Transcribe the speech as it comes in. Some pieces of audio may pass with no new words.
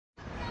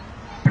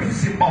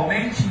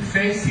principalmente em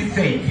Face e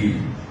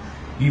Fake.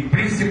 E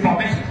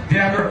principalmente,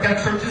 vereador, quero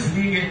que o senhor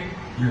desligue.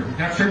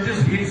 Quero que o senhor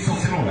desligue seu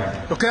celular.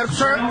 Eu quero que o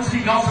senhor não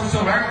desligar o seu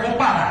celular, eu vou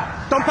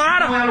parar. Então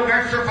para! Não é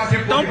lugar de o senhor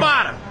fazer Então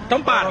para!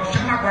 Então para!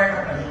 Chama a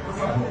guarda pra mim, por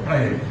favor, pra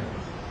ele.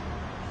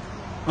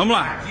 Vamos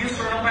lá. Aqui o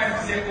senhor não vai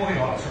fazer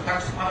corriola, o senhor está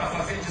acostumado a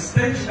fazer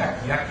distante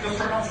daqui. Aqui o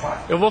senhor não faz.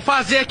 Eu vou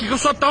fazer aqui que eu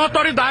sou tão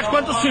autoridade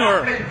quanto o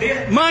senhor.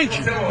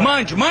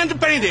 Mande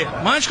prender.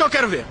 Mande que eu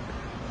quero ver.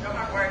 Chama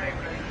a guarda aí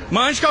pra mim.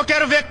 Mande que eu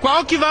quero ver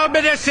qual que vai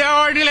obedecer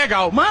a ordem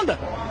legal. Manda!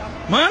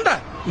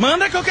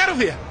 Manda que eu quero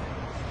ver.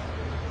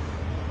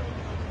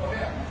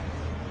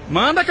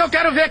 Manda que eu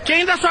quero ver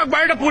quem da sua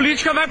guarda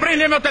política vai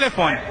prender meu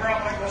telefone.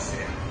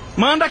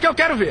 Manda que eu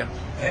quero ver.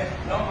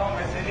 Não,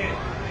 mas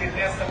ele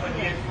tem essa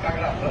mania de ficar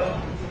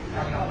gravando.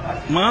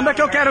 Manda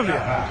que eu quero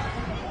ver.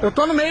 Eu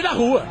tô no meio da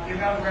rua.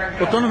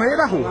 Eu tô no meio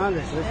da rua.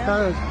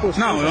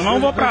 Não, eu não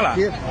vou pra lá.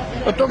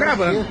 Eu tô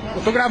gravando.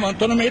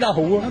 Tô no meio da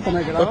rua.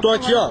 Eu tô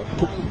aqui, ó.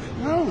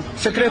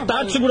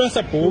 Secretário de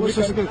Segurança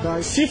Pública.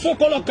 Se for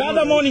colocado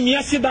a mão em mim,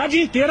 a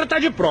cidade inteira tá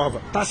de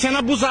prova. Tá sendo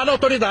abusada a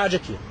autoridade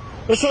aqui.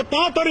 Eu sou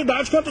tão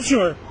autoridade quanto o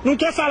senhor. Não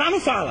quer falar, não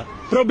fala.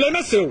 O problema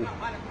é seu.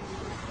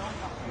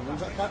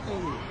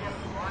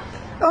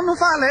 Eu não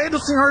falei do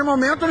senhor em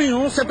momento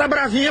nenhum. Você tá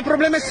bravinho, o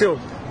problema é seu.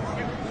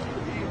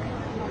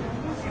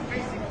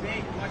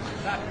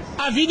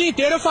 A vida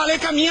inteira eu falei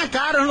com a minha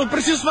cara. Eu não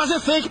preciso fazer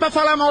fake pra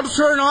falar mal do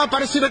senhor, não. A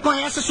Aparecida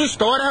conhece a sua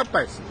história,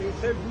 rapaz.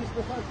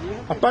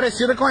 A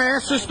Aparecida conhece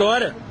a sua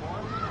história.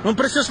 Não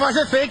preciso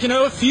fazer fake, não.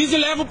 Eu fiz e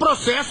levo o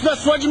processo da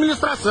sua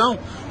administração.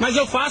 Mas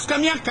eu faço com a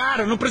minha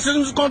cara. Não preciso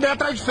me esconder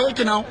atrás de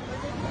fake, não.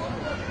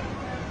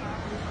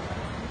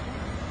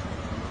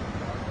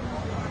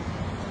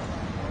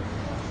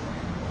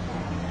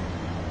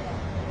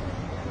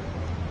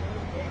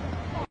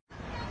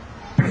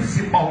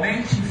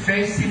 Principalmente em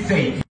Face e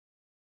Fake.